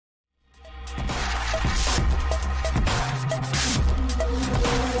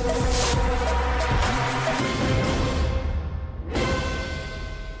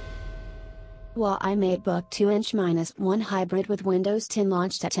Huawei MateBook 2-inch-1 hybrid with Windows 10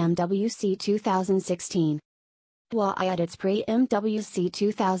 launched at MWC 2016. Huawei at its pre-MWC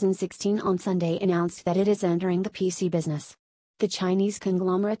 2016 on Sunday announced that it is entering the PC business. The Chinese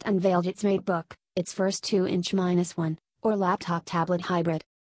conglomerate unveiled its MateBook, its first 2-inch-1, or laptop-tablet hybrid.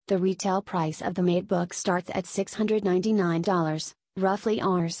 The retail price of the MateBook starts at $699, roughly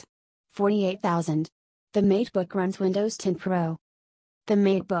Rs. 48,000. The MateBook runs Windows 10 Pro. The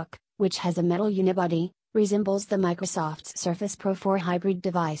MateBook, which has a metal unibody, resembles the Microsoft's Surface Pro 4 hybrid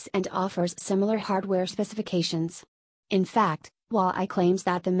device and offers similar hardware specifications. In fact, Huawei claims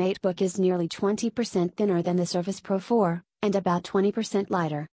that the MateBook is nearly 20% thinner than the Surface Pro 4, and about 20%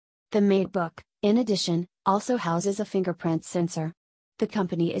 lighter. The MateBook, in addition, also houses a fingerprint sensor. The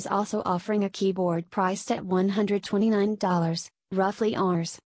company is also offering a keyboard priced at $129, roughly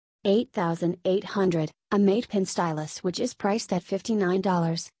Rs. 8,800, a MatePen stylus which is priced at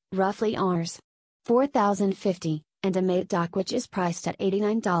 $59, roughly Rs. 4,050, and a MateDock which is priced at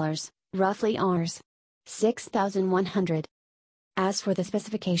 $89, roughly Rs. 6,100. As for the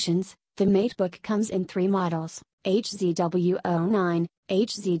specifications, the MateBook comes in 3 models, HZW09,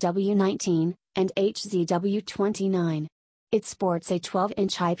 HZW19, and HZW29. It sports a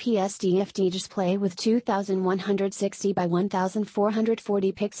 12-inch IPS TFT display with 2160 by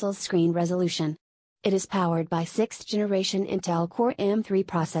 1440 pixels screen resolution. It is powered by 6th generation Intel Core M3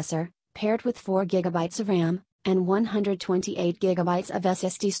 processor, paired with 4 GB of RAM, and 128 GB of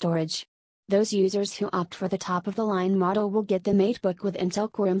SSD storage. Those users who opt for the top-of-the-line model will get the MateBook with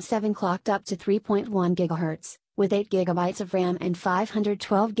Intel Core M7 clocked up to 3.1 GHz, with 8 GB of RAM and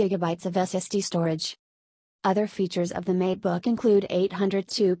 512 GB of SSD storage. Other features of the MateBook include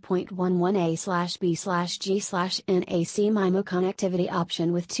 802.11a/b/g/NAC MIMO connectivity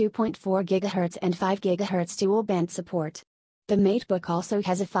option with 2.4 GHz and 5 GHz dual-band support. The MateBook also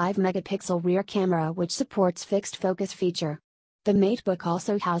has a 5-megapixel rear camera which supports fixed focus feature. The MateBook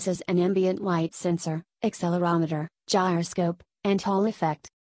also houses an ambient light sensor, accelerometer, gyroscope, and Hall effect.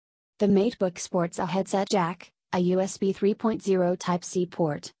 The MateBook sports a headset jack, a USB 3.0 Type-C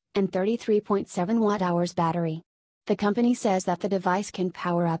port, and 33.7 watt-hours battery. The company says that the device can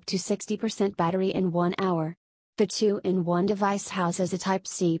power up to 60% battery in 1 hour. The 2-in-1 device houses a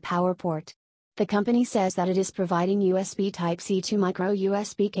Type-C power port. The company says that it is providing USB Type-C to micro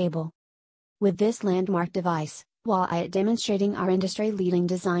USB cable. With this landmark device, Huawei is demonstrating our industry-leading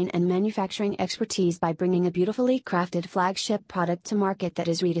design and manufacturing expertise by bringing a beautifully crafted flagship product to market that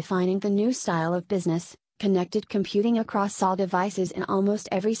is redefining the new style of business, connected computing across all devices in almost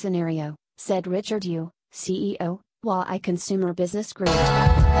every scenario, said Richard Yu, CEO, Huawei Consumer Business Group.